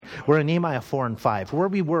We're in Nehemiah 4 and 5. Where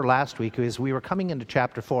we were last week is we were coming into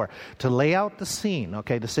chapter 4 to lay out the scene,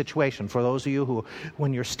 okay, the situation. For those of you who,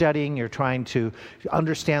 when you're studying, you're trying to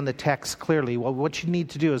understand the text clearly, well, what you need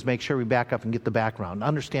to do is make sure we back up and get the background,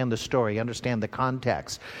 understand the story, understand the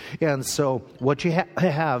context. And so what you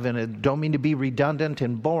have, and I don't mean to be redundant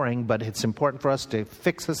and boring, but it's important for us to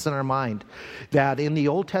fix this in our mind, that in the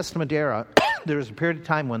Old Testament era, there was a period of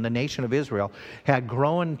time when the nation of Israel had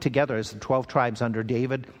grown together as the 12 tribes under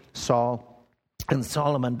David, Saul, and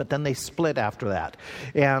Solomon, but then they split after that.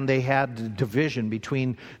 And they had division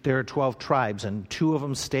between their 12 tribes, and 2 of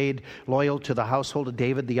them stayed loyal to the household of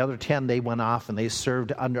David. The other 10, they went off and they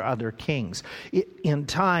served under other kings. In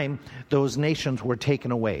time, those nations were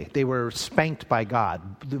taken away. They were spanked by God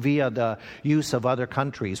via the use of other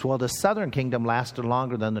countries. Well, the southern kingdom lasted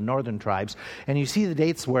longer than the northern tribes. And you see the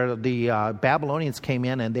dates where the Babylonians came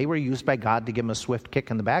in, and they were used by God to give them a swift kick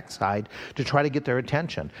in the backside to try to get their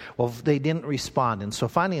attention. Well, they didn't respond. And so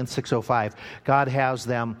finally in 605, God has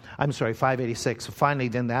them, 586, finally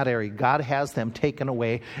in that area, God has them taken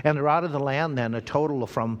away, and they're out of the land then a total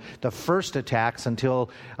from the first attacks until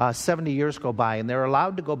 70 years go by, and they're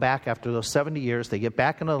allowed to go back after those 70 years. They get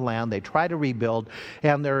back into the land, they try to rebuild,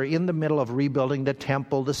 and they're in the middle of rebuilding the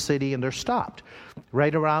temple, the city, and they're stopped.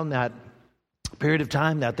 Right around that period of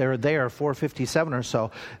time that they're there, 457 or so,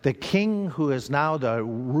 the king who is now the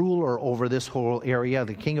ruler over this whole area,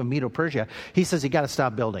 the king of Medo-Persia, he says, you got to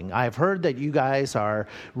stop building. I've heard that you guys are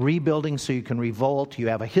rebuilding so you can revolt. You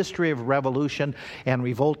have a history of revolution and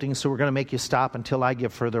revolting, so we're going to make you stop until I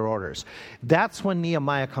give further orders. That's when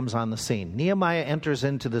Nehemiah comes on the scene. Nehemiah enters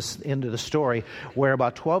into the story where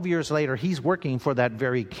about 12 years later, he's working for that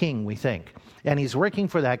very king, we think. And he's working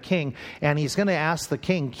for that king, and he's going to ask the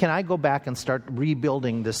king, can I go back and start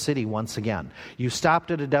rebuilding the city once again? You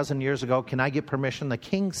stopped it a dozen years ago. Can I get permission? The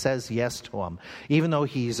king says yes to him, even though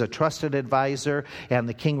he's a trusted advisor, and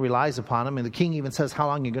the king relies upon him. And the king even says, how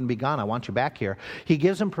long are you going to be gone? I want you back here. He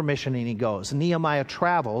gives him permission, and he goes. Nehemiah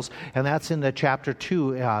travels, and that's in the chapter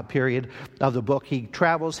 2 period of the book. He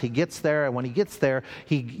travels, he gets there, and when he gets there,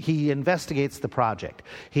 he investigates the project.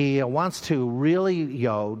 He wants to really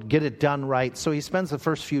get it done right. So he spends the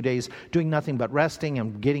first few days doing nothing but resting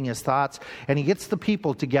and getting his thoughts. And he gets the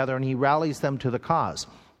people together and he rallies them to the cause.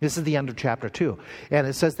 This is the end of chapter 2. And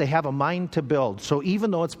it says they have a mind to build. So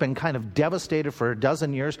even though it's been kind of devastated for a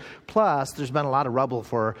dozen years, plus there's been a lot of rubble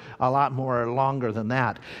for a lot more longer than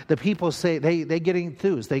that, the people say they get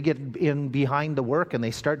enthused. They get in behind the work and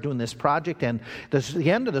they start doing this project. And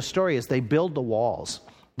the end of the story is they build the walls.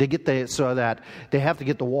 So that they have to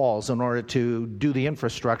get the walls in order to do the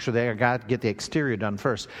infrastructure. They got to get the exterior done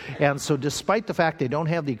first. And so despite the fact they don't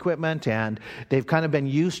have the equipment and they've kind of been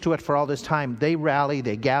used to it for all this time, they rally,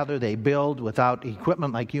 they gather, they build without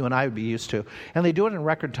equipment like you and I would be used to. And they do it in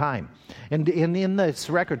record time. And in this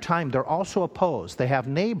record time, they're also opposed. They have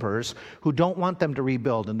neighbors who don't want them to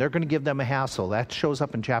rebuild, and they're going to give them a hassle. That shows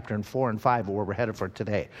up in chapter 4 and 5 where we're headed for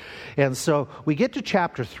today. And so we get to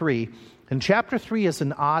chapter 3. And chapter 3 is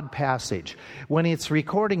an odd passage. When it's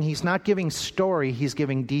recording, he's not giving story, he's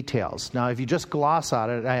giving details. Now, if you just gloss on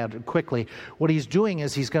it quickly, what he's doing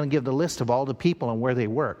is he's going to give the list of all the people and where they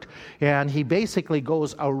worked. And he basically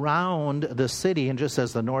goes around the city and just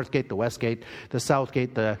says the north gate, the west gate, the south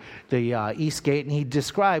gate, the east gate, and he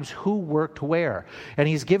describes who worked where. And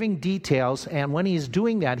he's giving details, and when he's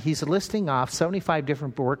doing that, he's listing off 75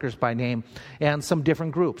 different workers by name and some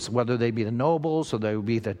different groups, whether they be the nobles or they would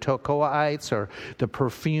be the Tekoaites or the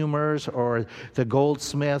perfumers or the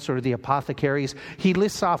goldsmiths or the apothecaries. He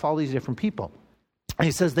lists off all these different people.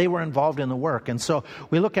 He says they were involved in the work. And so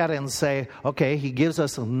we look at it and say, okay, he gives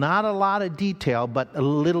us not a lot of detail, but a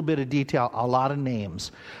little bit of detail, a lot of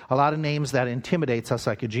names that intimidates us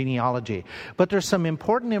like a genealogy. But there's some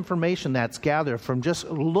important information that's gathered from just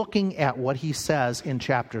looking at what he says in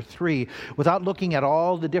chapter 3 without looking at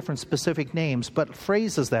all the different specific names, but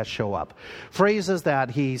phrases that show up. Phrases that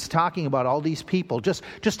he's talking about all these people, just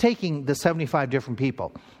taking the 75 different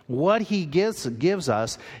people. What he gives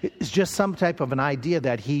us is just some type of an idea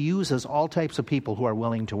that he uses all types of people who are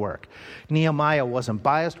willing to work. Nehemiah wasn't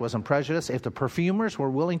biased, wasn't prejudiced. If the perfumers were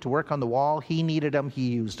willing to work on the wall, he needed them, he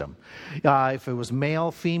used them. If it was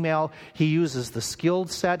male, female, he uses the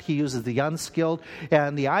skilled set, he uses the unskilled.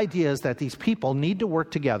 And the idea is that these people need to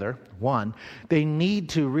work together. One, they need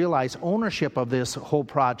to realize ownership of this whole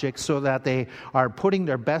project so that they are putting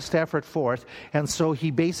their best effort forth. And so he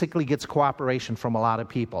basically gets cooperation from a lot of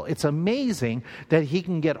people. It's amazing that he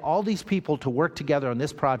can get all these people to work together on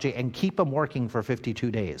this project and keep them working for 52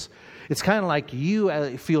 days. It's kind of like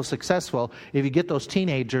you feel successful if you get those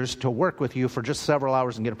teenagers to work with you for just several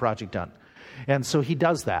hours and get a project done. And so he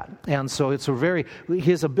does that. And so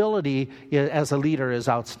his ability as a leader is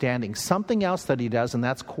outstanding. Something else that he does, and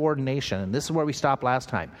that's coordination. And this is where we stopped last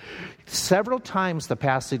time. Several times the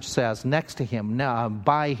passage says next to him,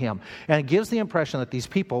 by him. And it gives the impression that these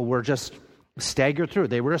people were just staggered through.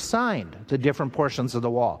 They were assigned to different portions of the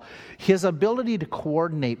wall. His ability to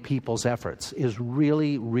coordinate people's efforts is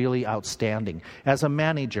really, really outstanding. As a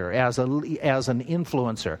manager, as an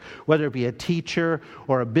influencer, whether it be a teacher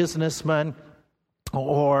or a businessman,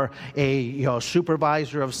 or a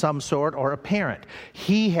supervisor of some sort, or a parent.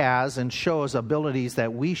 He has and shows abilities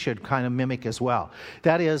that we should kind of mimic as well.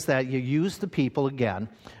 That is that you use the people again,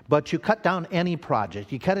 but you cut down any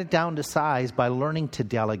project. You cut it down to size by learning to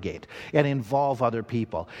delegate and involve other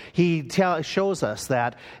people. He shows us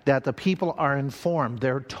that the people are informed.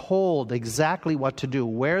 They're told exactly what to do,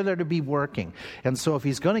 where they're to be working. And so if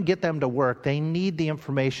he's going to get them to work, they need the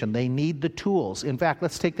information. They need the tools. In fact,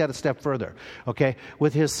 let's take that a step further. Okay?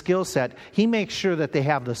 With his skill set, he makes sure that they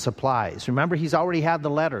have the supplies. Remember, he's already had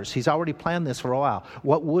the letters. He's already planned this for a while.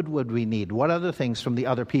 What wood would we need? What other things from the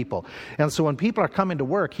other people? And so when people are coming to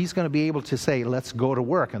work, he's going to be able to say, let's go to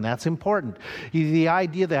work, and that's important. The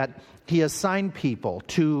idea that he assigned people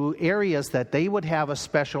to areas that they would have a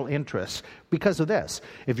special interest because of this.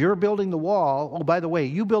 If you're building the wall, oh, by the way,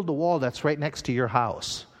 you build the wall that's right next to your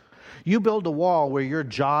house. You build a wall where your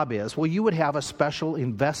job is, well, you would have a special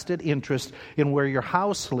invested interest in where your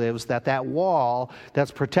house lives, that wall that's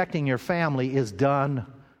protecting your family is done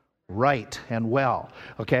right and well,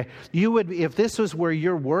 okay? You would, if this was where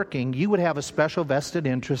you're working, you would have a special vested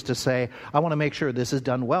interest to say, I want to make sure this is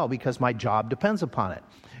done well because my job depends upon it.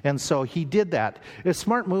 And so he did that. It's a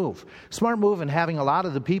smart move. Smart move in having a lot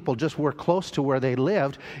of the people just work close to where they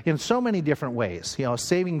lived in so many different ways.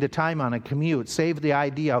 Saving the time on a commute, save the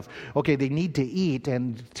idea of, okay, they need to eat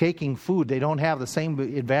and taking food. They don't have the same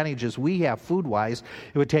advantages we have food-wise.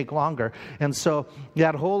 It would take longer. And so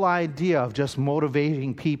that whole idea of just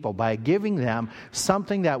motivating people by giving them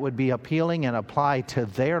something that would be appealing and apply to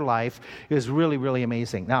their life is really, really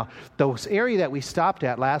amazing. Now, the area that we stopped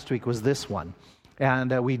at last week was this one.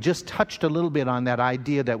 And we just touched a little bit on that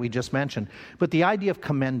idea that we just mentioned. But the idea of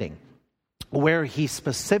commending, where he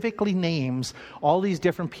specifically names all these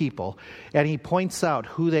different people and he points out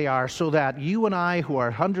who they are so that you and I, who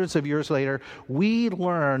are hundreds of years later, we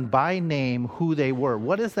learn by name who they were.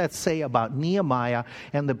 What does that say about Nehemiah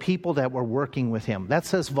and the people that were working with him? That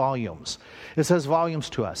says volumes. It says volumes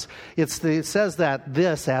to us. It says that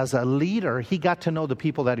this, as a leader, he got to know the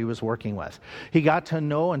people that he was working with. He got to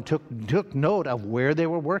know and took note of where they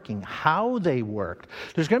were working, how they worked.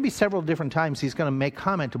 There's going to be several different times he's going to make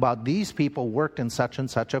comment about these people worked in such and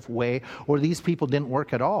such a way, or these people didn't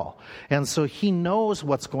work at all. And so he knows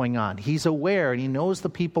what's going on. He's aware, and he knows the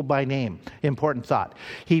people by name. Important thought.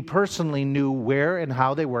 He personally knew where and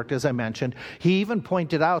how they worked, as I mentioned. He even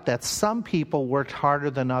pointed out that some people worked harder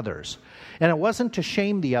than others. And it wasn't to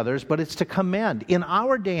shame the others, but it's to commend. In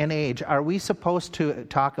our day and age, are we supposed to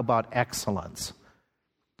talk about excellence?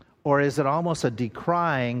 Or is it almost a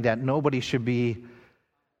decrying that nobody should be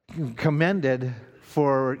commended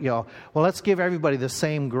for, well, let's give everybody the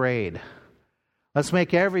same grade. Let's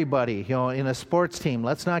make everybody, in a sports team,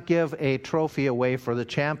 let's not give a trophy away for the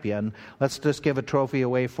champion. Let's just give a trophy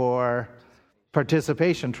away for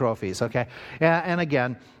participation trophies, okay? And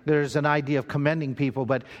again, there's an idea of commending people,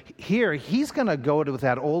 but here he's going to go to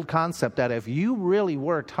that old concept that if you really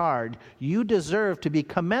worked hard, you deserve to be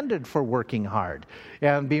commended for working hard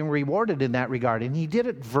and being rewarded in that regard. And he did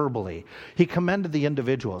it verbally. He commended the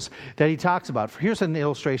individuals that he talks about. Here's an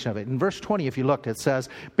illustration of it. In verse 20, if you looked, it says,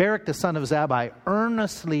 Barak the son of Zabbai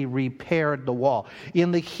earnestly repaired the wall.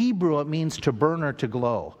 In the Hebrew, it means to burn or to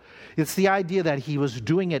glow. It's the idea that he was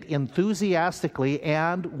doing it enthusiastically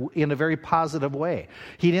and in a very positive way.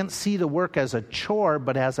 He didn't see the work as a chore,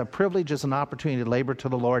 but as a privilege, as an opportunity to labor to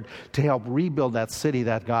the Lord to help rebuild that city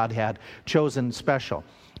that God had chosen special.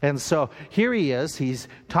 And so here he is. He's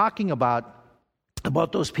talking about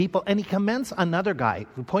those people, and he commends another guy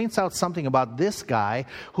who points out something about this guy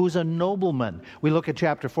who's a nobleman. We look at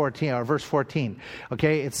chapter 14 or verse 14.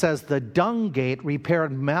 Okay, it says, the dung gate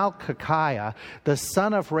repaired Malchiah, the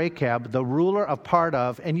son of Rechab, the ruler of part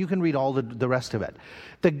of, and you can read all the rest of it.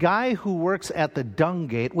 The guy who works at the dung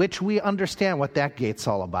gate, which we understand what that gate's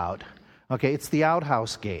all about. Okay, it's the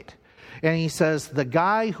outhouse gate. And he says, the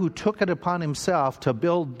guy who took it upon himself to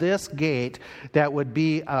build this gate that would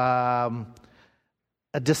be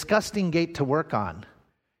a disgusting gate to work on.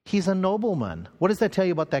 He's a nobleman. What does that tell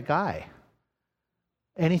you about that guy?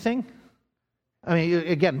 Anything? I mean,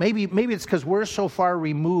 again, maybe it's because we're so far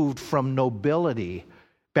removed from nobility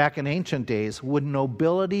back in ancient days, would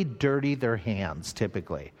nobility dirty their hands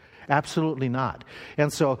typically? Absolutely not.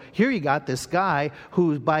 And so here you got this guy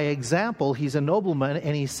who, by example, he's a nobleman,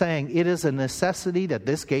 and he's saying it is a necessity that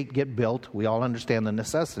this gate get built. We all understand the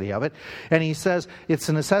necessity of it. And he says it's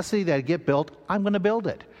a necessity that it get built. I'm going to build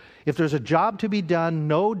it. If there's a job to be done,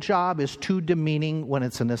 no job is too demeaning when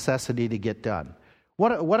it's a necessity to get done.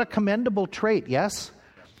 What a commendable trait, yes?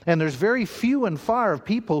 And there's very few and far of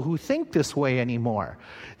people who think this way anymore,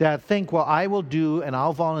 that think, well, I will do and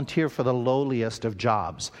I'll volunteer for the lowliest of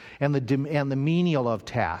jobs and the menial of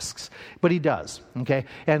tasks. But he does, okay?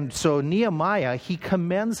 And so Nehemiah, he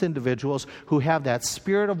commends individuals who have that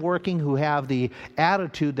spirit of working, who have the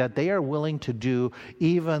attitude that they are willing to do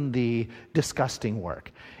even the disgusting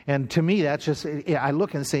work. And to me, that's just, I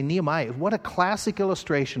look and say, Nehemiah, what a classic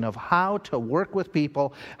illustration of how to work with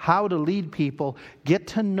people, how to lead people, get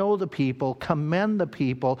to know the people, commend the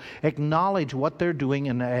people, acknowledge what they're doing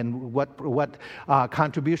and what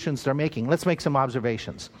contributions they're making. Let's make some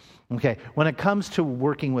observations. Okay, when it comes to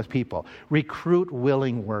working with people, recruit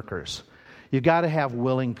willing workers. You've got to have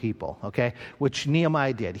willing people, okay, which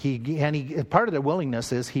Nehemiah did. Part of their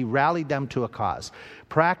willingness is he rallied them to a cause.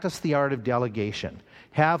 Practice the art of delegation.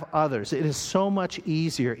 Have others. It is so much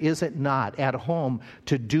easier, is it not, at home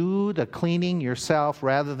to do the cleaning yourself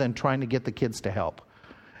rather than trying to get the kids to help.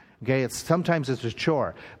 Okay, sometimes it's a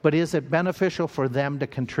chore, but is it beneficial for them to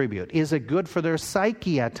contribute? Is it good for their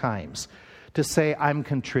psyche at times to say, I'm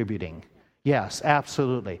contributing? Yes,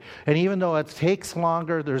 absolutely. And even though it takes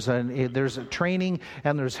longer, there's a training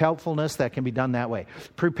and there's helpfulness that can be done that way.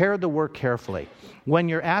 Prepare the work carefully. When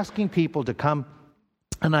you're asking people to come,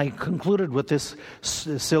 and I concluded with this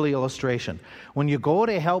silly illustration. When you go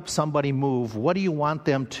to help somebody move, what do you want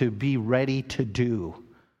them to be ready to do?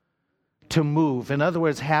 To move. In other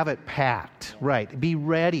words, have it packed. Right. Be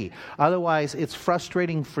ready. Otherwise, it's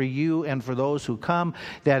frustrating for you and for those who come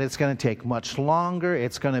that it's going to take much longer.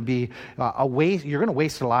 It's going to be a waste. You're going to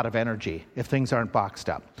waste a lot of energy if things aren't boxed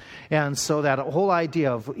up. And so that whole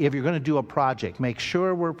idea of if you're going to do a project, make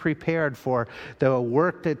sure we're prepared for the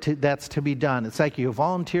work that's to be done. It's like you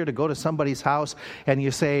volunteer to go to somebody's house and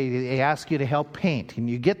you say, they ask you to help paint. And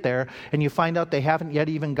you get there and you find out they haven't yet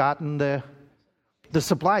even gotten the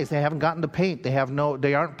supplies. They haven't gotten the paint. They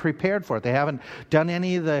aren't prepared for it. They haven't done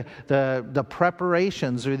any of the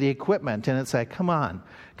preparations or the equipment. And it's like, come on.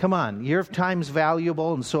 Your time's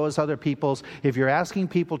valuable and so is other people's. If you're asking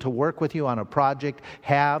people to work with you on a project,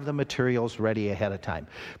 have the materials ready ahead of time.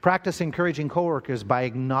 Practice encouraging coworkers by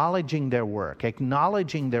acknowledging their work,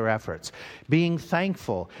 acknowledging their efforts, being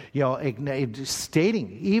thankful,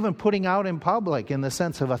 stating, even putting out in public in the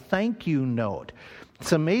sense of a thank you note.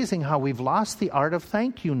 It's amazing how we've lost the art of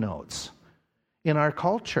thank you notes in our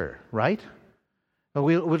culture, right?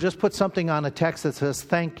 We'll just put something on a text that says,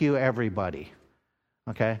 thank you, everybody.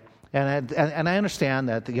 Okay? And I understand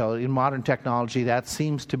that in modern technology that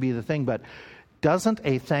seems to be the thing, but doesn't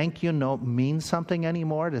a thank you note mean something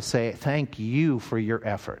anymore to say thank you for your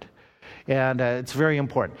effort? And it's very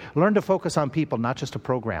important. Learn to focus on people, not just a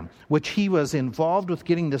program, which he was involved with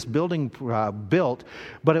getting this building built,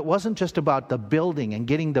 but it wasn't just about the building and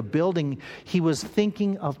getting the building. He was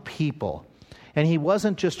thinking of people. And he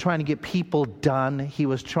wasn't just trying to get people done. He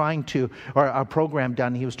was trying to, or a program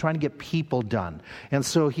done. He was trying to get people done. And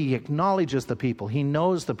so he acknowledges the people. He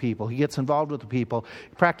knows the people. He gets involved with the people.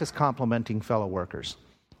 Practice complimenting fellow workers.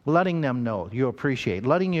 Letting them know you appreciate,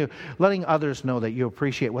 letting others know that you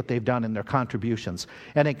appreciate what they've done in their contributions,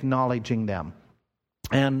 and acknowledging them,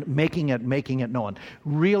 and making it known.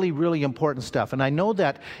 Really, really important stuff. And I know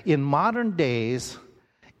that in modern days,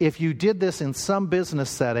 if you did this in some business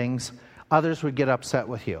settings, others would get upset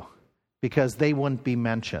with you because they wouldn't be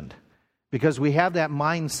mentioned. Because we have that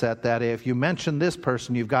mindset that if you mention this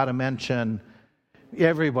person, you've got to mention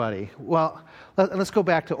everybody. Well, let's go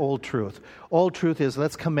back to old truth. Old truth is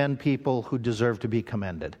let's commend people who deserve to be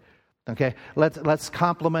commended. Okay? Let's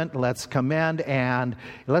compliment, let's commend, and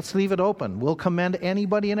let's leave it open. We'll commend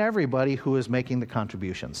anybody and everybody who is making the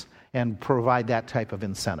contributions and provide that type of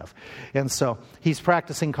incentive. And so he's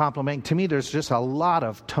practicing complimenting. To me, there's just a lot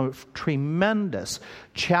of tremendous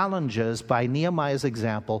challenges by Nehemiah's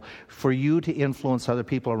example for you to influence other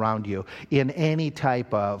people around you in any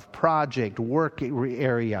type of project, work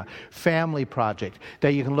area, family project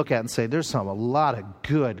that you can look at and say, there's a lot of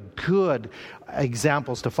good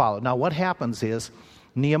examples to follow. Now, what happens is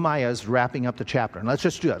Nehemiah is wrapping up the chapter. And let's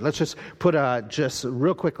just do it. Let's just put just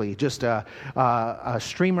real quickly, just a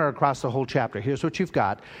streamer across the whole chapter. Here's what you've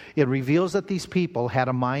got. It reveals that these people had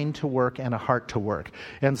a mind to work and a heart to work.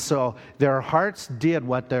 And so their hearts did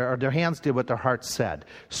what their hands did what their hearts said.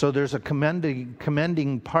 So there's a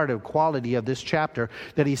commending part of quality of this chapter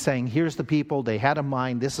that he's saying, here's the people, they had a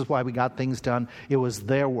mind, this is why we got things done. It was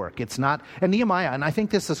their work. It's not, and Nehemiah, and I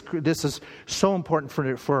think this is so important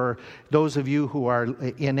for those of you who are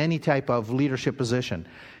in any type of leadership position.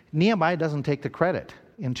 Nehemiah doesn't take the credit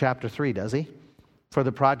in chapter 3, does he? For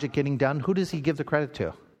the project getting done. Who does he give the credit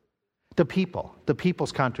to? The people, the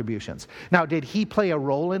people's contributions. Now, did he play a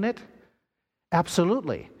role in it?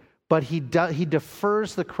 Absolutely. But he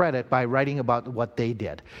defers the credit by writing about what they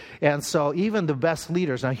did. And so even the best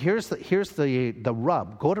leaders, now here's the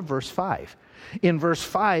rub. Go to verse 5. In verse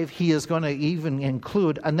 5, he is going to even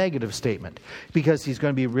include a negative statement because he's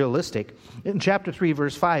going to be realistic. In chapter 3,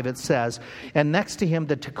 verse 5, it says, "And next to him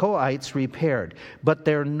the Tekoites repaired, but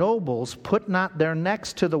their nobles put not their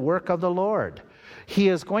necks to the work of the Lord." He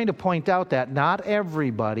is going to point out that not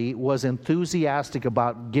everybody was enthusiastic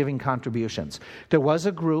about giving contributions. There was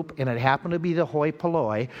a group, and it happened to be the hoi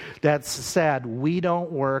polloi, that said, we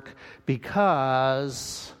don't work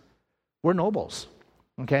because we're nobles.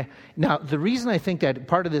 Okay. Now, the reason I think that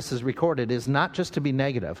part of this is recorded is not just to be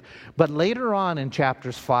negative, but later on in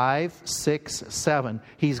chapters 5, 6, 7,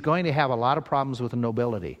 he's going to have a lot of problems with the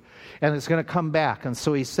nobility. And it's going to come back. And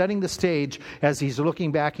so he's setting the stage as he's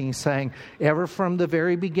looking back and he's saying, ever from the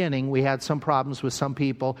very beginning, we had some problems with some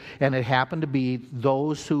people, and it happened to be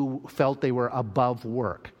those who felt they were above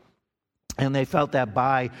work. And they felt that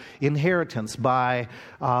by inheritance, by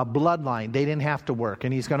bloodline, they didn't have to work.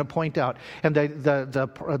 And he's going to point out, and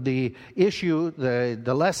the issue,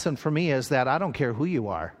 the lesson for me is that I don't care who you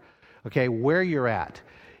are, okay, where you're at.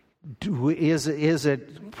 Is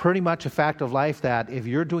it pretty much a fact of life that if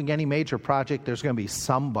you're doing any major project, there's going to be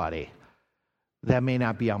somebody that may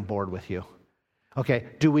not be on board with you? Okay,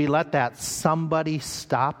 do we let that somebody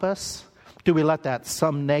stop us? Do we let that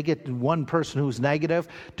one person who's negative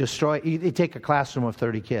destroy? You take a classroom of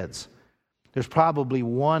 30 kids. There's probably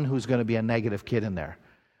one who's going to be a negative kid in there.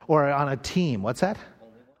 Or on a team. What's that?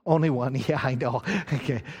 Only one. Yeah, I know.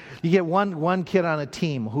 Okay. You get one kid on a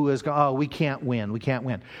team who is, we can't win. We can't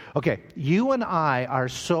win. Okay. You and I are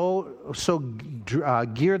so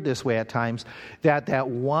geared this way at times that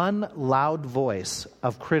one loud voice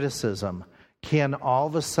of criticism can all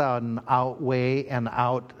of a sudden outweigh and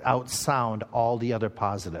outsound all the other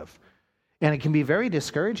positive. And it can be very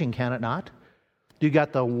discouraging, can it not? You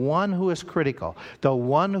got the one who is critical, the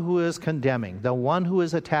one who is condemning, the one who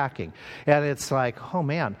is attacking. And it's like, oh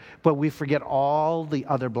man, but we forget all the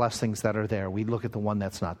other blessings that are there. We look at the one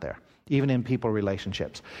that's not there, even in people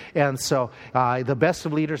relationships. And so the best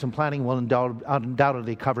of leaders in planning will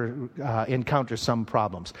undoubtedly encounter some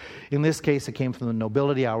problems. In this case, it came from the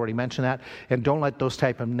nobility. I already mentioned that. And don't let those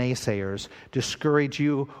type of naysayers discourage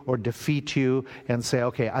you or defeat you and say,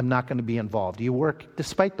 okay, I'm not going to be involved. You work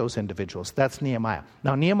despite those individuals. That's Nehemiah.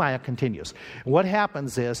 Now, Nehemiah continues. What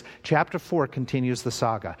happens is chapter 4 continues the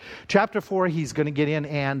saga. Chapter 4, he's going to get in,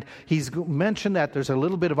 and he's mentioned that there's a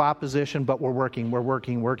little bit of opposition, but we're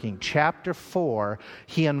working. Chapter 4,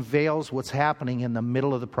 he unveils what's happening in the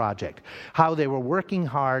middle of the project. How they were working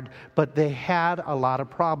hard, but they had a lot of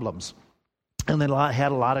problems. And they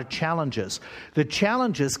had a lot of challenges. The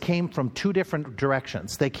challenges came from two different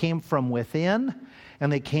directions. They came from within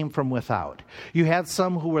and they came from without. You had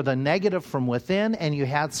some who were the negative from within, and you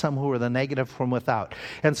had some who were the negative from without.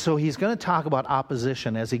 And so he's going to talk about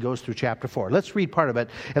opposition as he goes through chapter 4. Let's read part of it,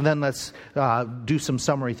 and then let's do some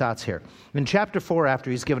summary thoughts here. In chapter 4, after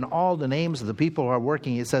he's given all the names of the people who are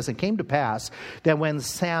working, he says, "It came to pass that when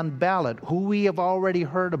Sanballat, who we have already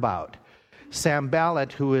heard about,"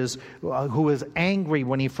 Sanballat, who is angry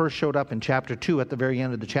when he first showed up in chapter 2 at the very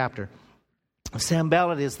end of the chapter.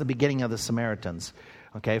 Sanballat is the beginning of the Samaritans,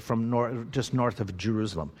 okay, from just north of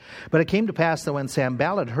Jerusalem. "But it came to pass that when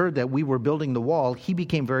Sanballat heard that we were building the wall, he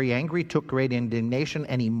became very angry, took great indignation,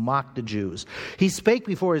 and he mocked the Jews. He spake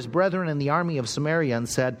before his brethren in the army of Samaria and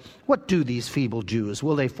said, What do these feeble Jews?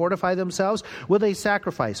 Will they fortify themselves? Will they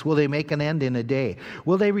sacrifice? Will they make an end in a day?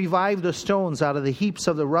 Will they revive the stones out of the heaps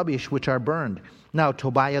of the rubbish which are burned? Now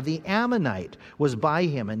Tobiah the Ammonite was by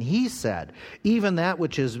him, and he said, Even that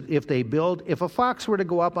which is, if a fox were to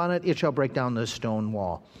go up on it, it shall break down the stone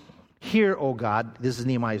wall. Hear, O God, this is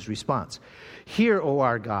Nehemiah's response. Hear, O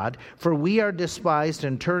our God, for we are despised,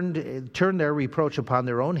 and turn their reproach upon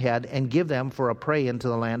their own head, and give them for a prey into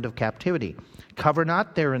the land of captivity. Cover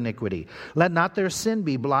not their iniquity. Let not their sin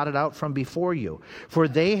be blotted out from before you. For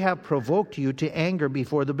they have provoked you to anger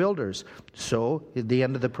before the builders. So, at the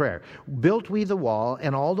end of the prayer, built we the wall,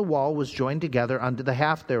 and all the wall was joined together unto the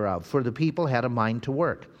half thereof, for the people had a mind to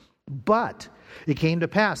work. But it came to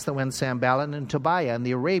pass that when Sanballat and Tobiah and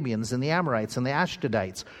the Arabians and the Amorites and the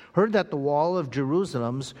Ashdodites heard that the walls of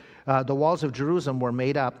Jerusalem were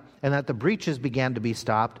made up, and that the breaches began to be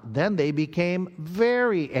stopped, then they became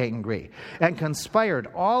very angry and conspired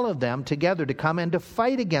all of them together to come and to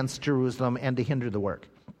fight against Jerusalem and to hinder the work.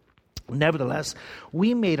 Nevertheless,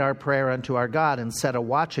 we made our prayer unto our God and set a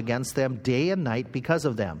watch against them day and night because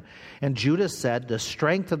of them. And Judah said, the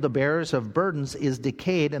strength of the bearers of burdens is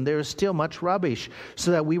decayed, and there is still much rubbish,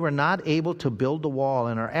 so that we were not able to build the wall.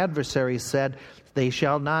 And our adversaries said, they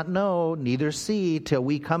shall not know, neither see, till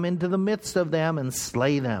we come into the midst of them and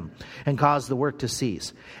slay them, and cause the work to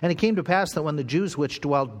cease. And it came to pass that when the Jews which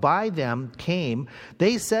dwelt by them came,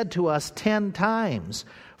 they said to us 10 times,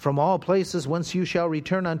 from all places whence you shall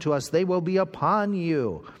return unto us, they will be upon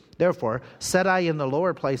you. Therefore set I in the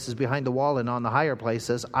lower places behind the wall and on the higher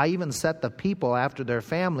places. I even set the people after their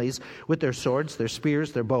families with their swords, their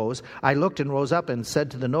spears, their bows. I looked and rose up and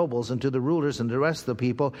said to the nobles and to the rulers and the rest of the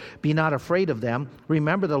people, be not afraid of them.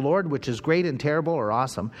 Remember the Lord, which is great and terrible or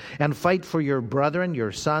awesome, and fight for your brethren,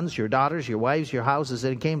 your sons, your daughters, your wives, your houses.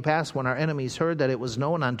 And it came past when our enemies heard that it was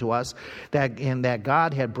known unto us that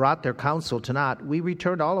God had brought their counsel to naught, we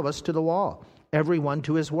returned all of us to the wall, every one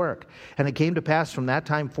to his work. And it came to pass from that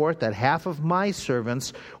time forth that half of my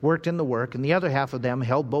servants worked in the work, and the other half of them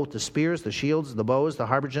held both the spears, the shields, the bows, the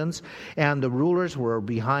habergeons, and the rulers were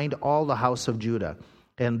behind all the house of Judah.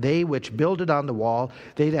 And they which builded on the wall,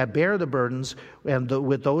 they that bare the burdens, and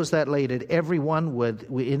with those that laid it, every one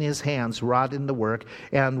in his hands wrought in the work,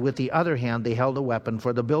 and with the other hand they held a weapon.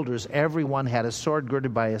 For the builders, every one had a sword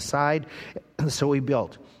girded by his side, and so he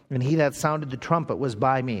built. And he that sounded the trumpet was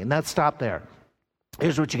by me. And that stopped there.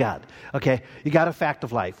 Here's what you got. Okay, you got a fact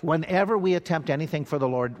of life. Whenever we attempt anything for the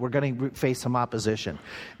Lord, we're going to face some opposition.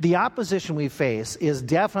 The opposition we face is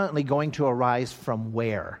definitely going to arise from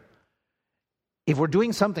where? If we're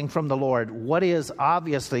doing something from the Lord, what is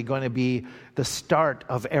obviously going to be the start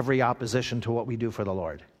of every opposition to what we do for the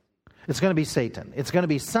Lord? It's going to be Satan. It's going to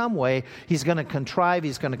be some way he's going to contrive,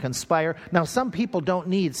 he's going to conspire. Now, some people don't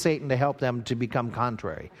need Satan to help them to become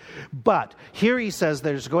contrary. But here he says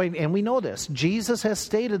there's going, and we know this, Jesus has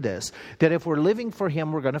stated this, that if we're living for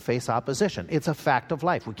him, we're going to face opposition. It's a fact of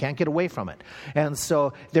life. We can't get away from it. And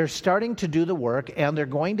so they're starting to do the work, and they're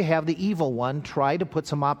going to have the evil one try to put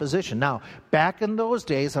some opposition. Now, back in those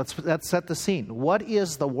days, let's set the scene. What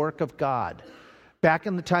is the work of God? Back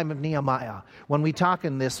in the time of Nehemiah, when we talk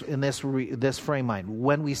in this frame mind,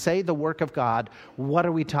 when we say the work of God, what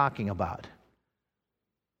are we talking about?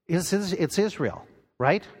 It's Israel,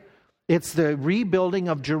 right? It's the rebuilding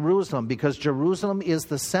of Jerusalem, because Jerusalem is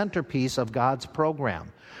the centerpiece of God's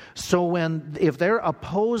program. So if they're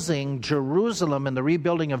opposing Jerusalem and the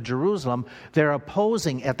rebuilding of Jerusalem, they're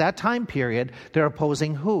opposing, at that time period, they're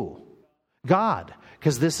opposing who? God.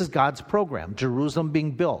 Because this is God's program, Jerusalem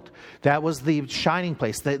being built. That was the shining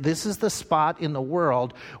place. This is the spot in the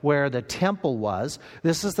world where the temple was.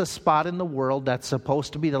 This is the spot in the world that's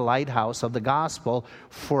supposed to be the lighthouse of the gospel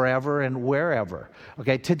forever and wherever.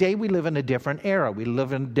 Okay, today we live in a different era. We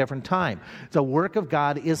live in a different time. The work of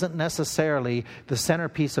God isn't necessarily the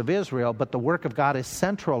centerpiece of Israel, but the work of God is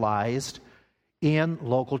centralized in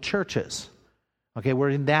local churches. Okay, we're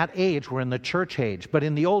in that age, we're in the church age. But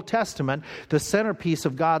in the Old Testament, the centerpiece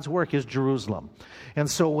of God's work is Jerusalem.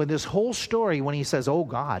 And so with this whole story, when he says, oh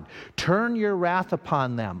God, turn your wrath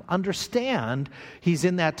upon them, understand he's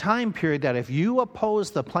in that time period that if you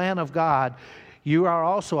oppose the plan of God, you are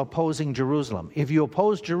also opposing Jerusalem. If you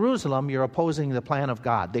oppose Jerusalem, you're opposing the plan of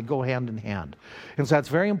God. They go hand in hand. And so that's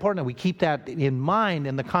very important that we keep that in mind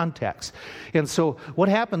in the context. And so what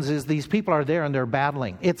happens is these people are there and they're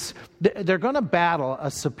battling. They're going to battle a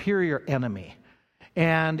superior enemy.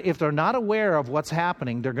 And if they're not aware of what's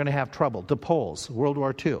happening, they're going to have trouble. The Poles, World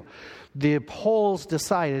War II. The Poles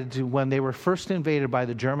decided when they were first invaded by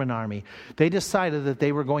the German army, they decided that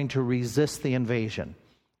they were going to resist the invasion.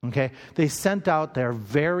 Okay, they sent out their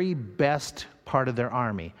very best part of their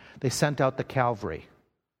army. They sent out the cavalry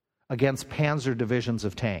against panzer divisions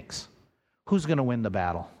of tanks. Who's going to win the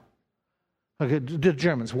battle? Okay, the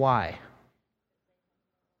Germans. Why?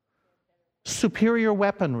 Superior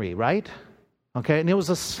weaponry, right? Okay, and it was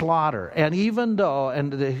a slaughter. And even though,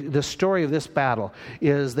 and the story of this battle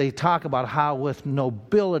is they talk about how with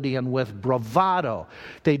nobility and with bravado,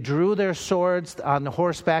 they drew their swords on the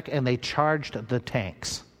horseback and they charged the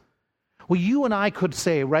tanks. Well, you and I could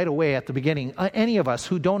say right away at the beginning, any of us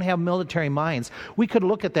who don't have military minds, we could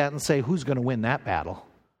look at that and say, who's going to win that battle?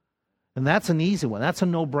 And that's an easy one. That's a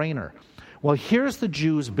no-brainer. Well, here's the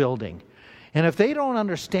Jews building. And if they don't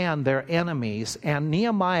understand their enemies, and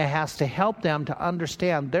Nehemiah has to help them to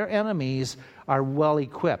understand their enemies are well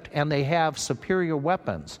equipped and they have superior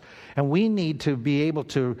weapons. And we need to be able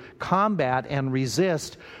to combat and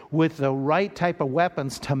resist with the right type of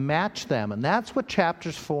weapons to match them. And that's what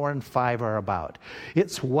chapters 4 and 5 are about.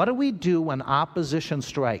 It's what do we do when opposition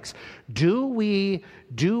strikes? Do we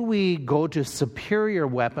go to superior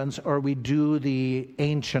weapons or we do the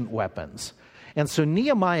ancient weapons? And so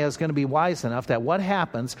Nehemiah is going to be wise enough that what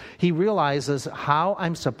happens, he realizes how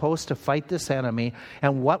I'm supposed to fight this enemy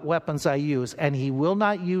and what weapons I use. And he will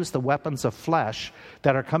not use the weapons of flesh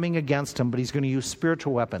that are coming against him, but he's going to use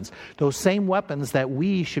spiritual weapons. Those same weapons that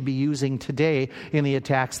we should be using today in the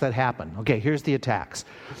attacks that happen. Okay, here's the attacks.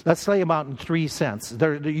 Let's lay them out in 3 cents.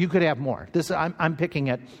 You could have more. I'm picking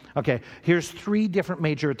it. Okay, here's 3 different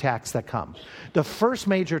major attacks that come. The first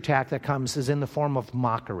major attack that comes is in the form of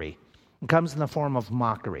mockery. It comes in the form of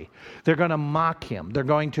mockery. They're going to mock him. They're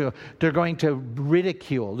going to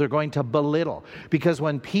ridicule. They're going to belittle. Because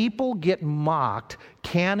when people get mocked,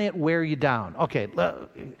 can it wear you down? Okay,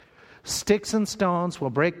 sticks and stones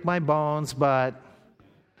will break my bones, but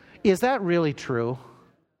is that really true?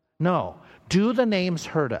 No. Do the names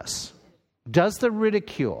hurt us? Does the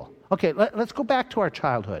ridicule? Okay, let's go back to our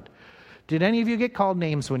childhood. Did any of you get called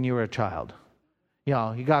names when you were a child? You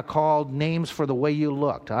know, you got called names for the way you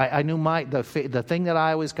looked. I knew the thing that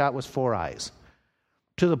I always got was 4 eyes.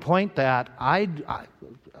 To the point that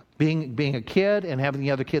being a kid and having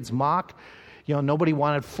the other kids mock, nobody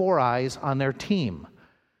wanted 4 eyes on their team.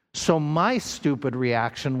 So my stupid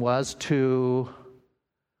reaction was to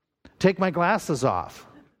take my glasses off.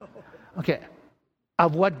 Okay,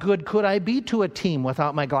 of what good could I be to a team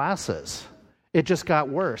without my glasses? It just got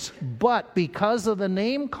worse. But because of the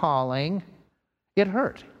name calling, it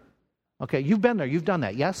hurt. Okay, you've been there. You've done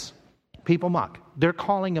that, yes? People mock. They're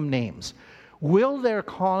calling them names. Will they're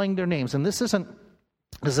calling their names? And this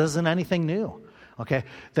isn't anything new. Okay,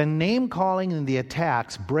 the name calling and the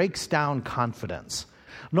attacks breaks down confidence.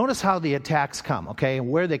 Notice how the attacks come, okay, and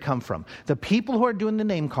where they come from. The people who are doing the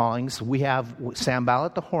name callings, we have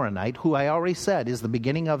Sanballat the Horonite, who I already said is the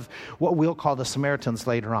beginning of what we'll call the Samaritans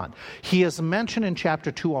later on. He is mentioned in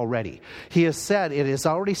chapter 2 already. He has said, it is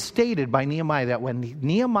already stated by Nehemiah that when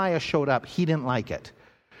Nehemiah showed up, he didn't like it.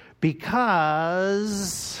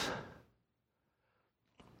 Because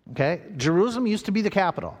Okay, Jerusalem used to be the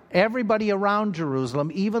capital. Everybody around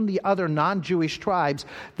Jerusalem, even the other non-Jewish tribes,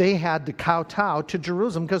 they had to kowtow to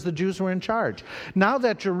Jerusalem because the Jews were in charge. Now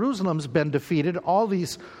that Jerusalem's been defeated, all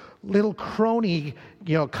these little crony,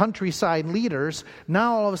 countryside leaders,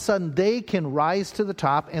 now all of a sudden they can rise to the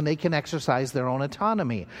top and they can exercise their own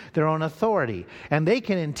autonomy, their own authority, and they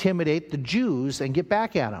can intimidate the Jews and get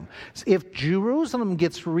back at them. If Jerusalem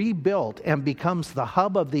gets rebuilt and becomes the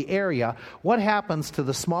hub of the area, what happens to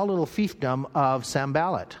the small little fiefdom of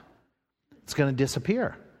Sanballat? It's going to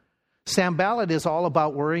disappear. Sanballat is all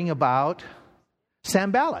about worrying about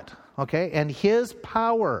Sanballat, okay, and his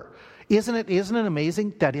power. Isn't it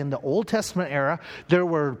amazing that in the Old Testament era, there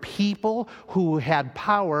were people who had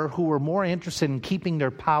power who were more interested in keeping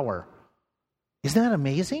their power? Isn't that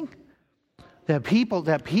amazing? That people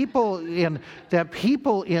in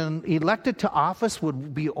elected to office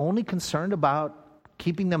would be only concerned about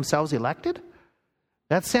keeping themselves elected?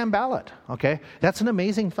 That's Sanballat, okay? That's an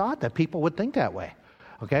amazing thought that people would think that way.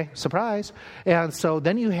 Okay, surprise. And so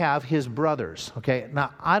then you have his brothers, okay?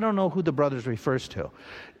 Now, I don't know who the brothers refers to.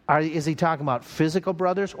 Is he talking about physical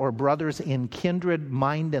brothers or brothers in kindred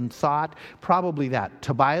mind and thought? Probably that.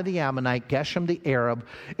 Tobiah the Ammonite, Geshem the Arab,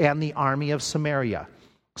 and the army of Samaria.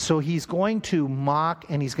 So he's going to mock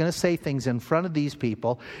and he's going to say things in front of these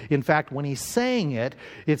people. In fact, when he's saying it,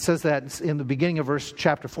 it says that in the beginning of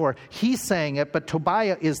chapter 4, he's saying it, but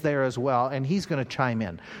Tobiah is there as well, and he's going to chime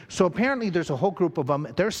in. So apparently there's a whole group of them.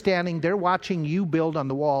 They're watching you build on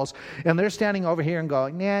the walls, and they're standing over here and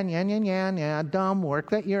going, yeah, dumb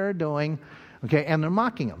work that you're doing. Okay, and they're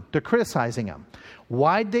mocking him. They're criticizing him.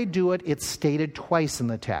 Why'd they do it? It's stated twice in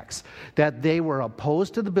the text. That they were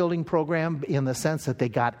opposed to the building program in the sense that they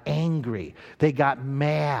got angry. They got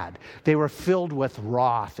mad. They were filled with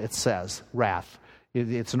wrath, it says. Wrath.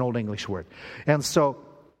 It's an old English word. And so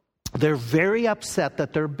They're very upset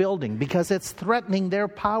that they're building because it's threatening their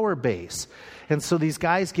power base. And so these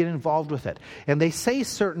guys get involved with it. And they say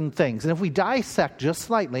certain things. And if we dissect just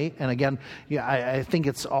slightly, and again, I think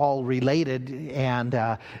it's all related, and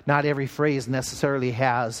not every phrase necessarily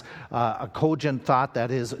has a cogent thought that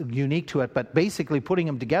is unique to it, but basically putting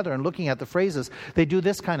them together and looking at the phrases, they do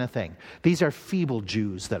this kind of thing. These are feeble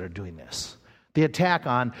Jews that are doing this. The attack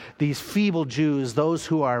on these feeble Jews, those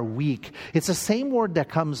who are weak. It's the same word that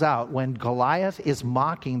comes out when Goliath is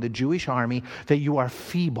mocking the Jewish army, that you are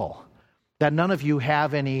feeble, that none of you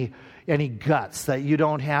have any guts, that you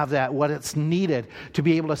don't have that, what it's needed to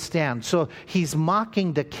be able to stand. So he's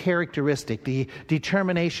mocking the characteristic, the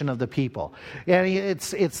determination of the people. And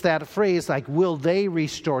it's that phrase like, will they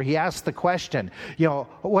restore? He asks the question,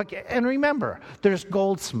 and remember, there's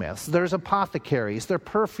goldsmiths, there's apothecaries, there's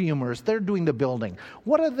perfumers, they're doing the building.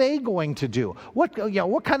 What are they going to do? What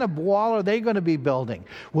kind of wall are they going to be building?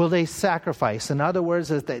 Will they sacrifice? In other words,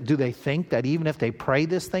 do they think that even if they pray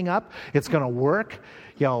this thing up, it's going to work?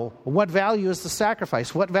 What value is the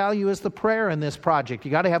sacrifice? What value is the prayer in this project?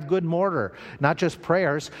 You got to have good mortar, not just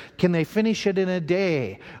prayers. Can they finish it in a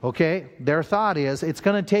day? Okay, their thought is, it's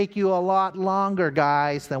going to take you a lot longer,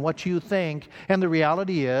 guys, than what you think. And the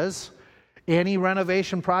reality is, any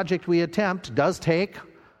renovation project we attempt does take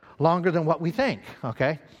longer than what we think,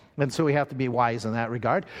 okay? And so we have to be wise in that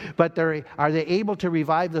regard. But are they able to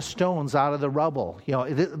revive the stones out of the rubble?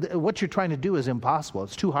 What you're trying to do is impossible.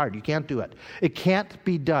 It's too hard. You can't do it. It can't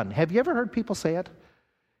be done. Have you ever heard people say it?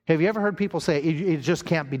 Have you ever heard people say, it just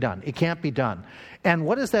can't be done? It can't be done. And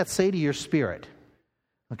what does that say to your spirit?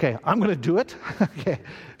 Okay, I'm going to do it? Okay,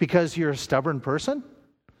 because you're a stubborn person?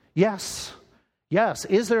 Yes. Yes.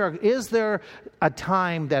 Is there a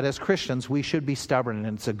time that as Christians we should be stubborn,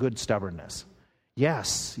 and it's a good stubbornness?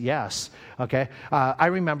 Yes. Okay. I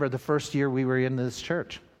remember the first year we were in this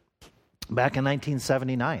church, back in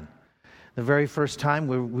 1979. The very first time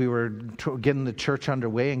we were getting the church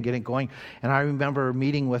underway and getting going. And I remember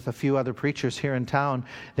meeting with a few other preachers here in town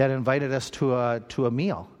that invited us to a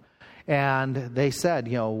meal. And they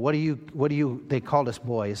said, what do you, they called us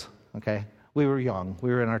boys, okay? We were young.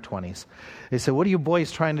 We were in our 20s. They said, what are you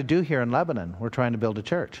boys trying to do here in Lebanon? We're trying to build a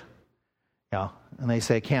church. And they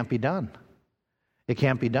say, it can't be done. It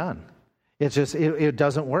can't be done. It's just, it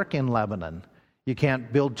doesn't work in Lebanon. You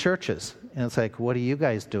can't build churches. And it's like, what are you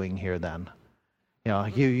guys doing here then?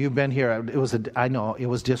 You've been here. I know it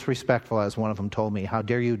was disrespectful, as one of them told me. How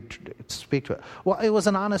dare you speak to it? Well, it was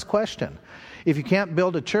an honest question. If you can't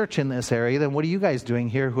build a church in this area, then what are you guys doing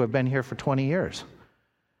here who have been here for 20 years?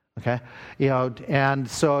 Okay? And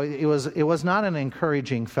so it was not an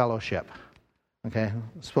encouraging fellowship. Okay?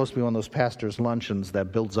 It's supposed to be one of those pastors' luncheons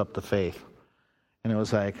that builds up the faith. And it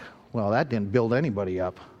was like, well, that didn't build anybody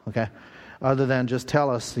up, okay? Other than just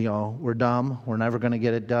tell us, we're dumb, we're never going to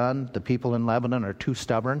get it done. The people in Lebanon are too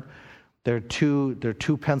stubborn. They're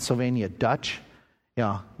too Pennsylvania Dutch.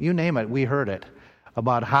 You name it, we heard it,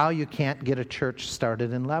 about how you can't get a church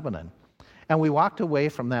started in Lebanon. And we walked away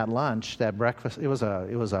from that lunch, that breakfast. It was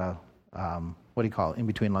a what do you call it, in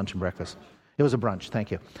between lunch and breakfast? It was a brunch,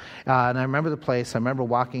 thank you. And I remember the place. I remember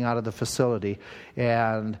walking out of the facility,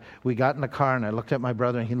 and we got in the car, and I looked at my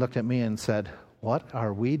brother, and he looked at me and said, what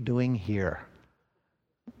are we doing here?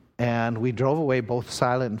 And we drove away, both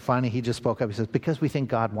silent, and finally he just spoke up. He says, because we think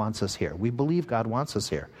God wants us here. We believe God wants us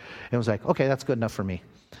here. And it was like, okay, that's good enough for me.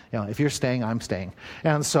 If you're staying, I'm staying.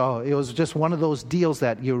 And so it was just one of those deals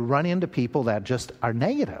that you run into people that just are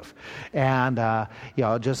negative. And,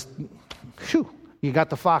 just, phew. You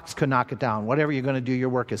got the fox, could knock it down. Whatever you're going to do, your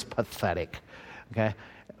work is pathetic. Okay?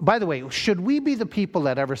 By the way, should we be the people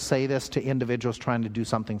that ever say this to individuals trying to do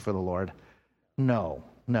something for the Lord? No.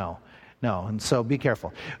 And so be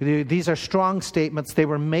careful. These are strong statements. They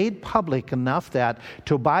were made public enough that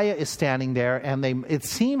Tobiah is standing there, and it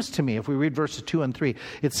seems to me, if we read verses 2 and 3,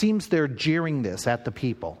 it seems they're jeering this at the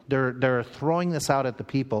people. They're throwing this out at the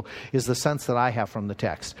people, is the sense that I have from the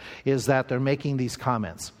text, is that they're making these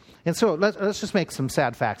comments. And so let's just make some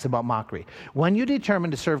sad facts about mockery. When you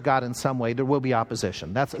determine to serve God in some way, there will be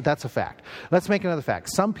opposition. That's a fact. Let's make another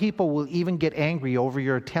fact. Some people will even get angry over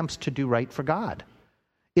your attempts to do right for God.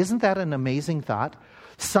 Isn't that an amazing thought?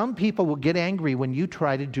 Some people will get angry when you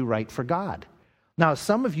try to do right for God. Now,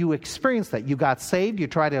 some of you experienced that. You got saved, you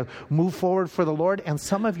try to move forward for the Lord, and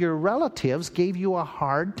some of your relatives gave you a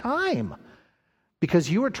hard time because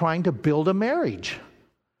you were trying to build a marriage.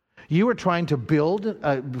 You were trying to build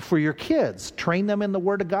for your kids, train them in the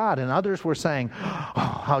Word of God. And others were saying,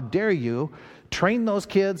 oh, how dare you train those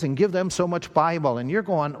kids and give them so much Bible. And you're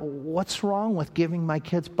going, what's wrong with giving my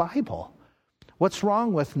kids Bible? What's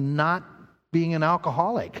wrong with not being an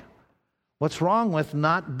alcoholic? What's wrong with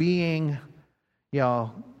not being,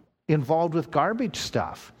 involved with garbage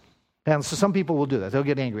stuff? And so some people will do that. They'll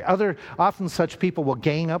get angry. Often such people will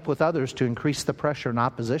gang up with others to increase the pressure and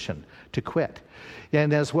opposition to quit.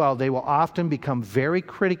 And as well, they will often become very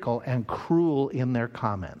critical and cruel in their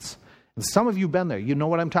comments. And some of you have been there. You know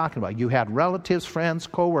what I'm talking about. You had relatives, friends,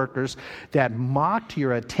 co-workers that mocked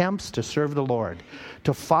your attempts to serve the Lord,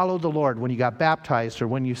 to follow the Lord when you got baptized or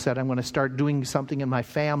when you said, I'm going to start doing something in my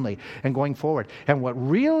family and going forward. And what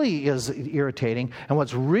really is irritating and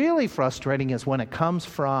what's really frustrating is when it comes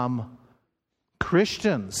from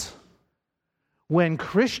Christians. When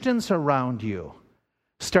Christians around you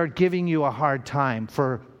start giving you a hard time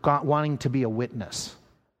for wanting to be a witness,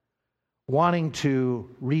 wanting to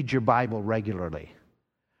read your Bible regularly,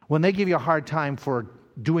 when they give you a hard time for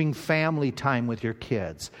doing family time with your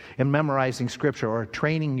kids and memorizing Scripture or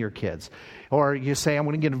training your kids, or you say, I'm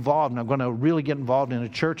going to get involved and I'm going to really get involved in a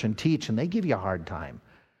church and teach, and they give you a hard time.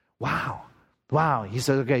 Wow. He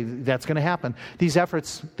says, okay, that's going to happen. These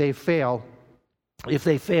efforts, they fail. If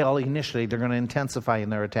they fail initially, they're going to intensify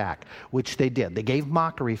in their attack, which they did. They gave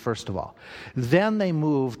mockery, first of all. Then they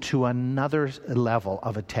moved to another level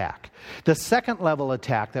of attack. The second level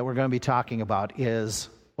attack that we're going to be talking about is,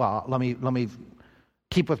 let me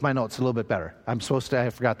keep with my notes a little bit better. I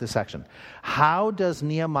forgot this section. How does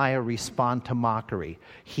Nehemiah respond to mockery?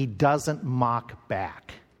 He doesn't mock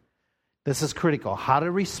back. This is critical. How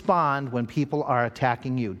to respond when people are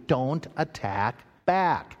attacking you. Don't attack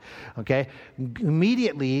back. Okay?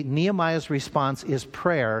 Immediately, Nehemiah's response is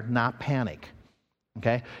prayer, not panic.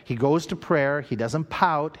 Okay? He goes to prayer. He doesn't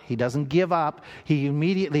pout. He doesn't give up. He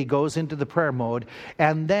immediately goes into the prayer mode.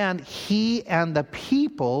 And then he and the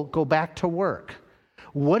people go back to work.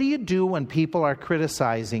 What do you do when people are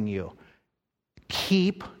criticizing you?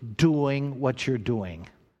 Keep doing what you're doing.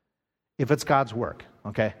 If it's God's work.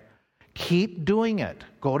 Okay? Keep doing it.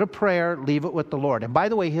 Go to prayer, leave it with the Lord. And by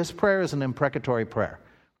the way, his prayer is an imprecatory prayer.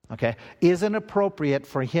 Okay? Isn't appropriate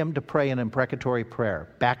for him to pray an imprecatory prayer.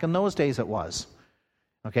 Back in those days it was.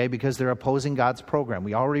 Okay? Because they're opposing God's program.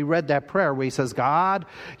 We already read that prayer where he says, God,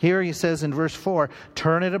 here he says in verse 4,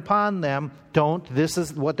 turn it upon them. This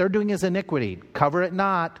is what they're doing is iniquity. Cover it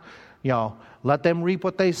not. Let them reap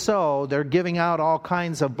what they sow. They're giving out all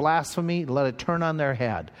kinds of blasphemy. Let it turn on their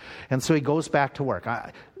head. And so he goes back to work.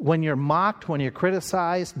 When you're mocked, when you're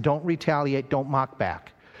criticized, don't retaliate, don't mock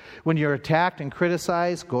back. When you're attacked and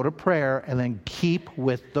criticized, go to prayer and then keep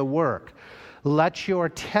with the work. Let your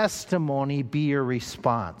testimony be your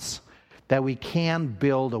response, that we can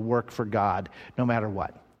build a work for God no matter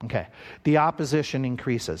what. Okay, the opposition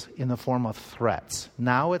increases in the form of threats.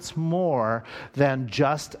 Now it's more than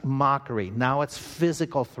just mockery. Now it's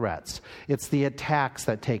physical threats. It's the attacks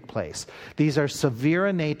that take place. These are severe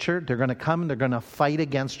in nature. They're going to come and they're going to fight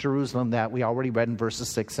against Jerusalem, that we already read in verses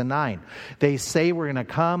 6 and 9. They say we're going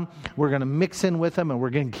to come, we're going to mix in with them, and we're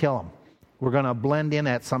going to kill them. We're going to blend in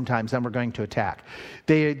at sometimes, and we're going to attack.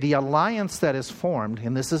 The alliance that is formed,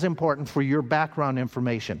 and this is important for your background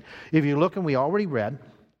information. If you look, and we already read,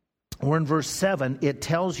 or in verse 7, it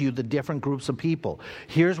tells you the different groups of people.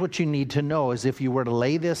 Here's what you need to know is if you were to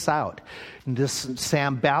lay this out, this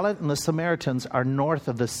Sanballat and the Samaritans are north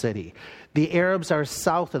of the city. The Arabs are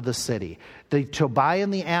south of the city. The Tobiah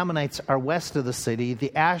and the Ammonites are west of the city.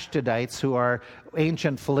 The Ashdodites, who are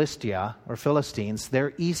ancient Philistia or Philistines,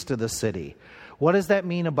 they're east of the city. What does that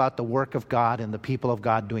mean about the work of God and the people of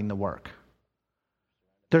God doing the work?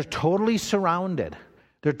 They're totally surrounded.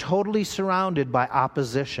 They're totally surrounded by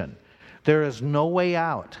opposition. There is no way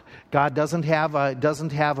out. God doesn't have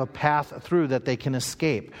a path through that they can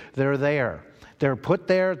escape. They're there. They're put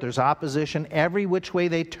there. There's opposition. Every which way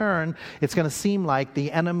they turn, it's going to seem like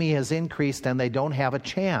the enemy has increased and they don't have a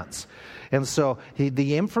chance. And so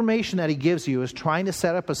the information that he gives you is trying to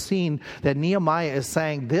set up a scene that Nehemiah is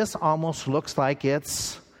saying, this almost looks like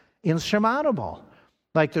it's insurmountable.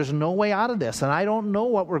 Like there's no way out of this, and I don't know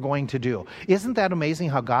what we're going to do. Isn't that amazing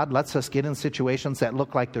how God lets us get in situations that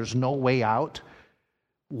look like there's no way out?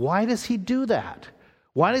 Why does he do that?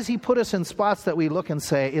 Why does he put us in spots that we look and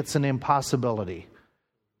say it's an impossibility?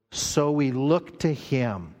 So we look to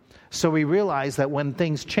him. So we realize that when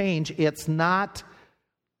things change, it's not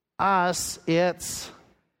us, it's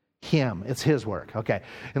him. It's his work. Okay.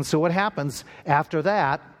 And so what happens after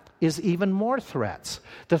that is even more threats.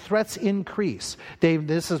 The threats increase.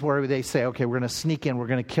 This is where they say, okay, we're going to sneak in, we're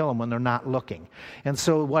going to kill them when they're not looking. And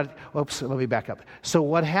so let me back up. So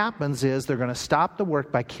what happens is they're going to stop the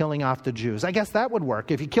work by killing off the Jews. I guess that would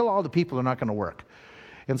work. If you kill all the people, they're not going to work.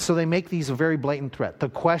 And so they make these a very blatant threat. The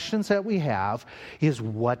questions that we have is,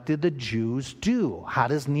 what did the Jews do? How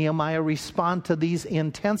does Nehemiah respond to these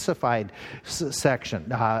intensified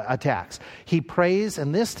attacks? He prays,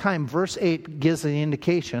 and this time verse 8 gives an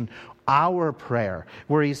indication, our prayer,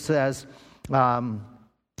 where he says,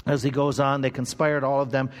 as he goes on, they conspired, all of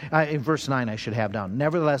them. In verse 9, I should have down.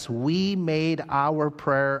 Nevertheless, we made our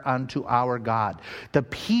prayer unto our God. The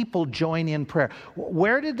people join in prayer.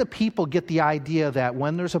 Where did the people get the idea that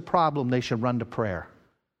when there's a problem, they should run to prayer?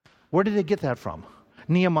 Where did they get that from?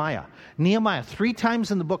 Nehemiah. Nehemiah, 3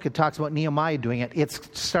 times in the book it talks about Nehemiah doing it. It's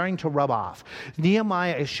starting to rub off.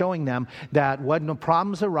 Nehemiah is showing them that when the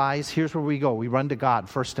problems arise, here's where we go. We run to God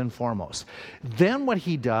first and foremost. Then what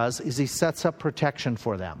he does is he sets up protection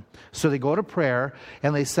for them. So they go to prayer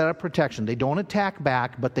and they set up protection. They don't attack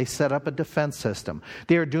back, but they set up a defense system.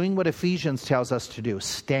 They are doing what Ephesians tells us to do.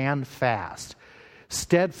 Stand fast.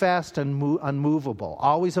 Steadfast and unmovable,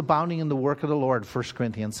 always abounding in the work of the Lord, 1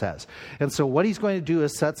 Corinthians says. And so what he's going to do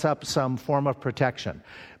is sets up some form of protection.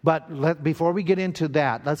 But before we get into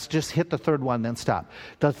that, let's just hit the third one, then stop.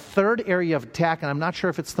 The third area of attack, and I'm not sure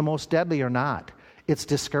if it's the most deadly or not, it's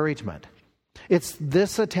discouragement.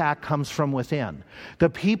 This attack comes from within. The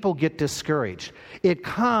people get discouraged. It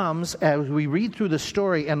comes, as we read through the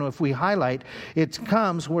story, and if we highlight, it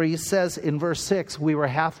comes where he says in verse 6, we were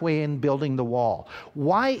halfway in building the wall.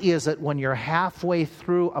 Why is it when you're halfway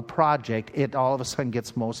through a project, it all of a sudden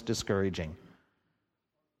gets most discouraging?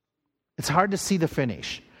 It's hard to see the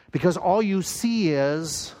finish, because all you see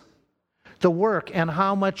is the work and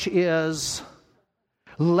how much is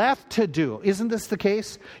left to do. Isn't this the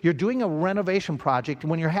case? You're doing a renovation project,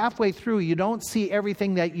 and when you're halfway through, you don't see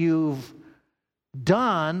everything that you've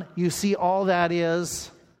done. You see all that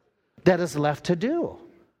is left to do.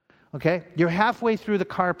 Okay? You're halfway through the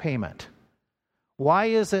car payment. Why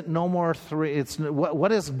is it no more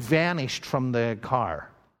what has vanished from the car?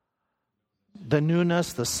 The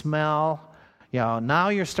newness, the smell. Now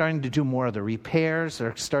you're starting to do more of the repairs.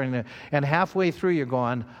 They're starting to, and halfway through you're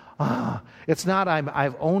going, it's not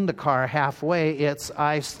I've owned the car halfway. It's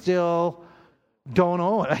I still don't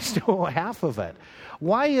own it. I still own half of it.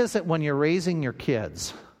 Why is it when you're raising your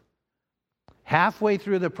kids, halfway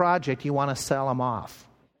through the project, you want to sell them off?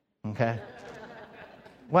 Okay?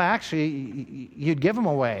 Well, actually, you'd give them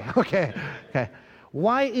away. Okay.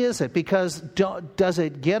 Why is it? Because does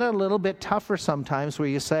it get a little bit tougher sometimes where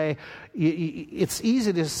you say, it's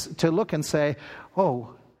easy to look and say,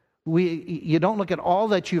 you don't look at all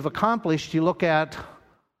that you've accomplished, you look at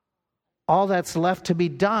all that's left to be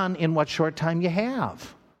done in what short time you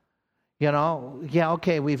have.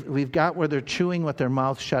 We've got where they're chewing with their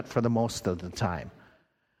mouth shut for the most of the time.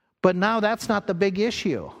 But now that's not the big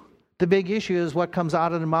issue. The big issue is what comes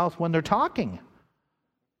out of their mouth when they're talking,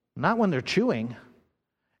 not when they're chewing.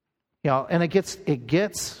 And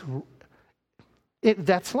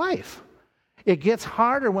that's life. It gets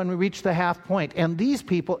harder when we reach the half point. And these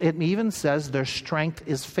people, it even says their strength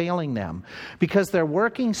is failing them because they're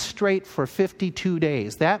working straight for 52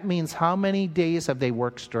 days. That means how many days have they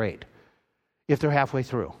worked straight if they're halfway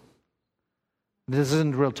through? This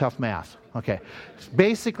isn't real tough math. Okay.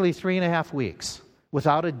 Basically 3.5 weeks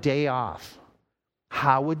without a day off.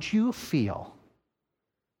 How would you feel?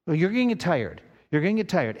 Well, you're going to get tired. You're going to get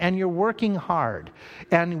tired, and you're working hard.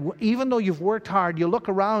 And even though you've worked hard, you look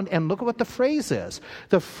around and look at what the phrase is.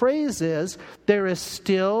 The phrase is, there is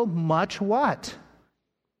still much what?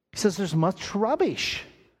 He says there's much rubbish.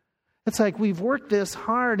 It's like we've worked this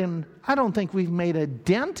hard, and I don't think we've made a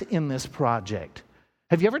dent in this project.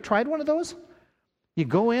 Have you ever tried one of those? You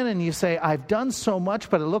go in and you say, I've done so much,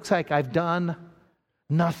 but it looks like I've done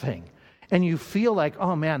nothing. And you feel like,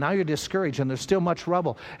 oh man, now you're discouraged and there's still much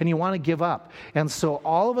rubble and you want to give up. And so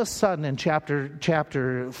all of a sudden in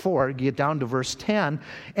chapter 4, you get down to verse 10,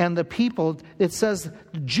 and the people, it says,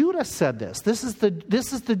 Judah said this. This is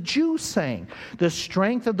the Jews saying, the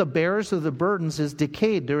strength of the bearers of the burdens is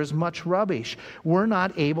decayed. There is much rubbish. We're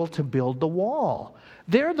not able to build the wall.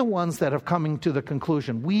 They're the ones that are coming to the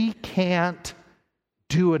conclusion, we can't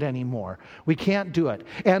do it anymore. We can't do it.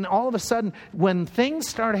 And all of a sudden, when things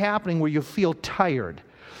start happening where you feel tired,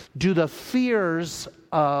 do the fears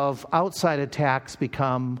of outside attacks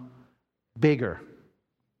become bigger?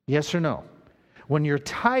 Yes or no? When you're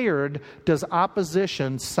tired, does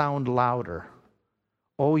opposition sound louder?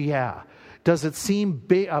 Oh yeah. Does it seem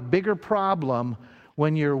a bigger problem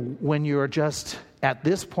when you're just at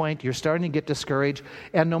this point, you're starting to get discouraged,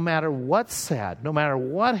 and no matter what's said, no matter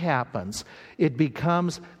what happens, it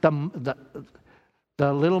becomes the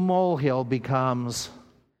little molehill becomes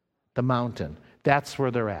the mountain. That's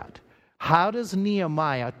where they're at. How does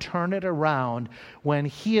Nehemiah turn it around when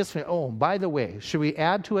he is... Oh, by the way, should we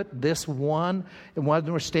add to it this one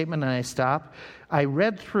more statement and I stop? I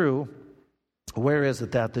read through, where is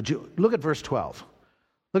it that the Jew... Look at verse 12.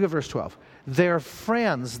 Look at verse 12. Their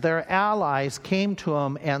friends, their allies came to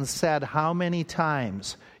him and said, how many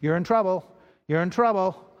times? You're in trouble. You're in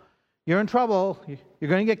trouble. You're in trouble. You're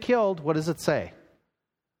going to get killed. What does it say?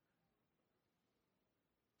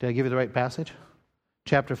 Did I give you the right passage?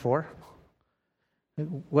 Chapter 4.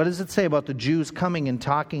 What does it say about the Jews coming and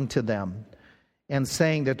talking to them and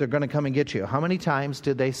saying that they're going to come and get you? How many times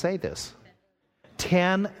did they say this?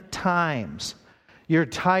 10 times. You're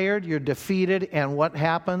tired, you're defeated, and what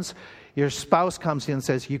happens? Your spouse comes in and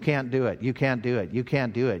says, you can't do it, you can't do it, you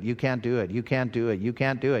can't do it, you can't do it, you can't do it, you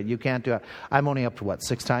can't do it, you can't do it. I'm only up to what,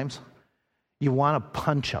 6 times? You want to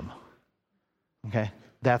punch them. Okay?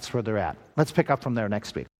 That's where they're at. Let's pick up from there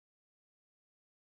next week.